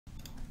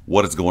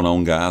What is going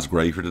on, guys?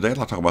 Gray here. Today I'd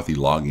like to talk about the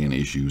login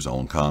issues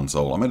on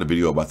console. I made a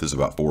video about this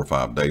about 4 or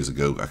 5 days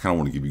ago. I kind of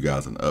want to give you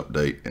guys an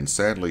update, and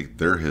sadly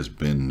there has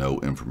been no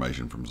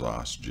information from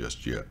ZOS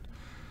just yet.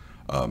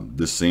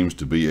 This seems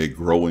to be a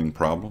growing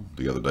problem.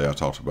 The other day I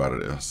talked about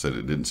it. I said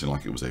it didn't seem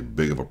like it was a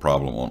big of a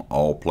problem on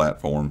all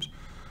platforms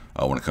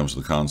when it comes to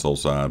the console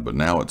side, but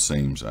now it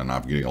seems, and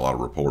I'm getting a lot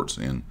of reports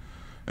in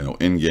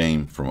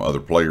game from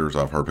other players.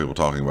 I've heard people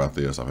talking about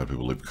this. I've had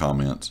people leave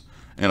comments.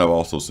 And I've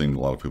also seen a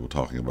lot of people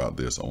talking about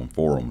this on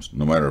forums.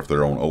 No matter if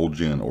they're on old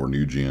gen or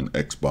new gen,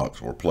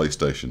 Xbox or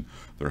PlayStation,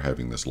 they're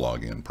having this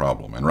login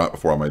problem. And right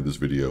before I made this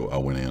video, I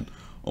went in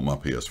on my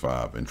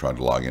PS5 and tried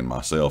to log in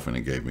myself, and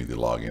it gave me the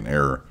login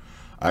error.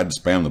 I had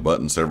to spam the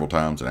button several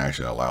times and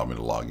actually allowed me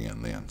to log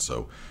in then.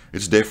 So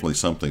it's definitely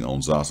something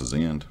on ZOS's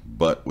end,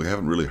 but we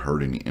haven't really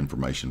heard any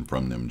information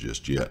from them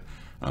just yet.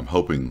 I'm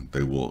hoping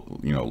they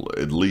will,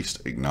 at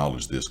least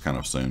acknowledge this kind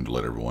of soon to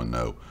let everyone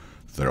know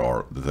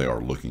that they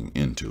are looking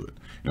into it.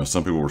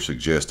 Some people were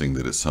suggesting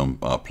that it's some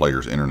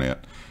player's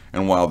internet,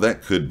 and while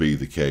that could be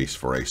the case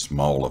for a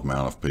small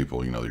amount of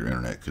people, your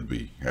internet could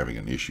be having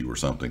an issue or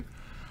something.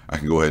 I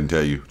can go ahead and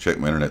tell you, check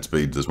my internet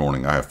speeds this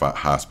morning. I have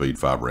high-speed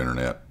fiber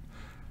internet.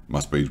 My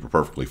speeds were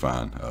perfectly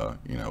fine,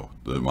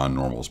 my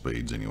normal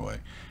speeds anyway,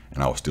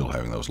 and I was still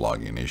having those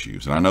login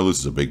issues. And I know this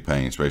is a big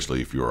pain,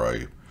 especially if you're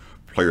a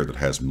player that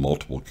has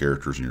multiple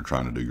characters and you're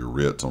trying to do your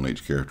writs on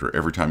each character.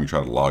 Every time you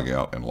try to log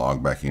out and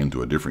log back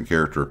into a different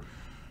character,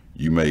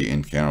 you may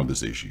encounter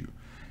this issue.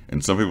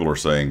 And some people are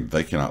saying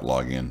they cannot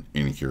log in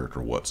any character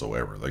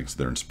whatsoever. They can sit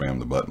there and spam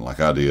the button like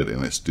I did,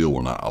 and it still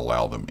will not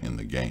allow them in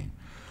the game.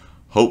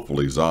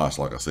 Hopefully ZOS,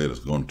 like I said, is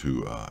going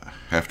to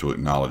have to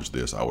acknowledge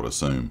this, I would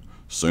assume,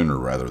 sooner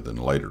rather than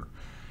later.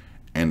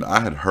 And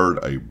I had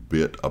heard a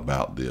bit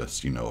about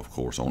this, of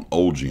course, on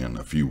old gen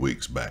a few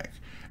weeks back.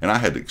 And I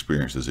had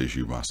experienced this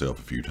issue myself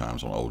a few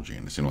times on old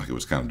gen. It seemed like it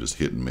was kind of just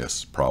hit and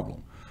miss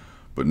problem.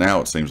 But now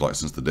it seems like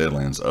since the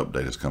Deadlands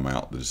update has come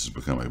out, this has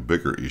become a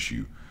bigger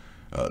issue.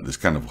 This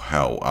kind of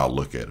how I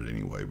look at it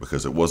anyway,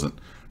 because it wasn't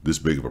this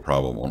big of a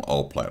problem on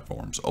all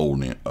platforms,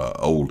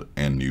 old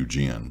and new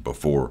gen,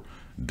 before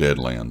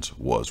Deadlands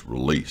was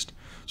released.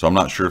 So I'm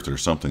not sure if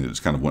there's something that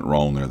just kind of went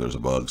wrong there. There's a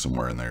bug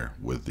somewhere in there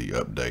with the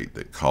update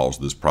that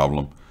caused this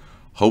problem.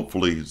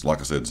 Hopefully, like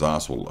I said,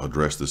 ZOS will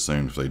address this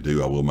soon. If they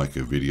do, I will make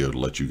a video to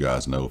let you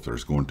guys know if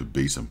there's going to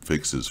be some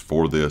fixes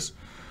for this.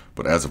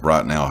 But as of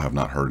right now, I have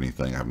not heard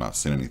anything. I have not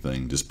seen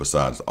anything, just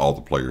besides all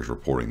the players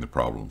reporting the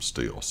problem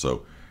still.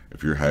 So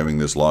if you're having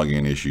this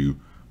login issue,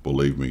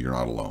 believe me, you're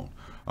not alone.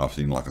 I've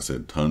seen, like I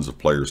said, tons of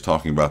players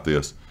talking about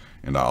this.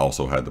 And I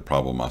also had the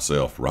problem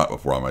myself right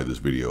before I made this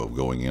video of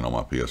going in on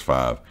my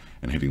PS5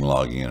 and hitting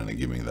login, and it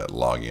gave me that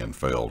login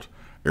failed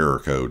error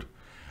code.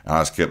 And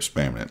I just kept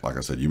spamming it. Like I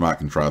said, you might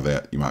can try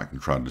that. You might can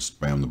try to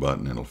spam the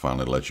button and it'll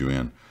finally let you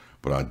in.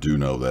 But I do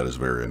know that is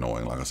very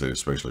annoying. Like I said,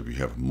 especially if you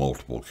have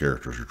multiple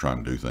characters you're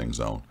trying to do things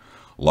on.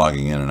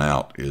 Logging in and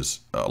out is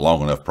a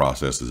long enough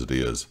process as it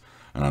is.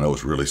 And I know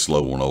it's really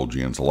slow on old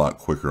gen. It's a lot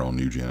quicker on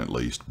new gen at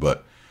least.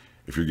 But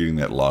if you're getting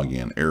that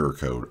login error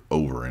code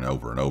over and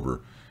over and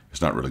over,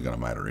 it's not really going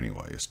to matter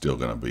anyway. It's still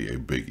going to be a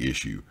big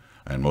issue.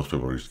 And most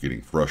people are just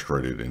getting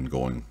frustrated and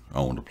going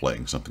on to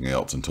playing something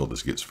else until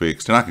this gets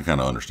fixed. And I can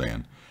kind of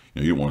understand.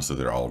 You don't want to sit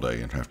there all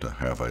day and have to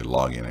have a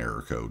login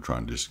error code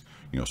trying to just,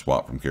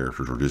 swap from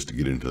characters or just to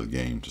get into the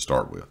game to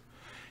start with.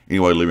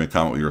 Anyway, leave me a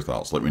comment with your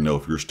thoughts. Let me know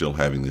if you're still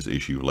having this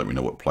issue. Let me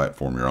know what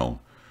platform you're on.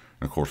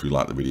 And of course, if you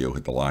like the video,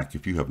 hit the like.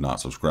 If you have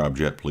not subscribed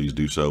yet, please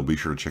do so. Be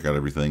sure to check out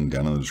everything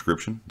down in the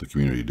description, the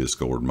community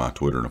Discord, my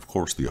Twitter, and of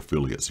course the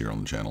affiliates here on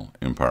the channel,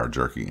 Empire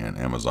Jerky and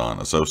Amazon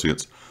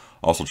Associates.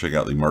 Also check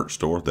out the merch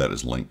store. That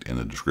is linked in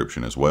the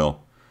description as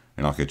well.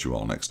 And I'll catch you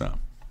all next time.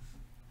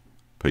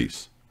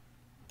 Peace.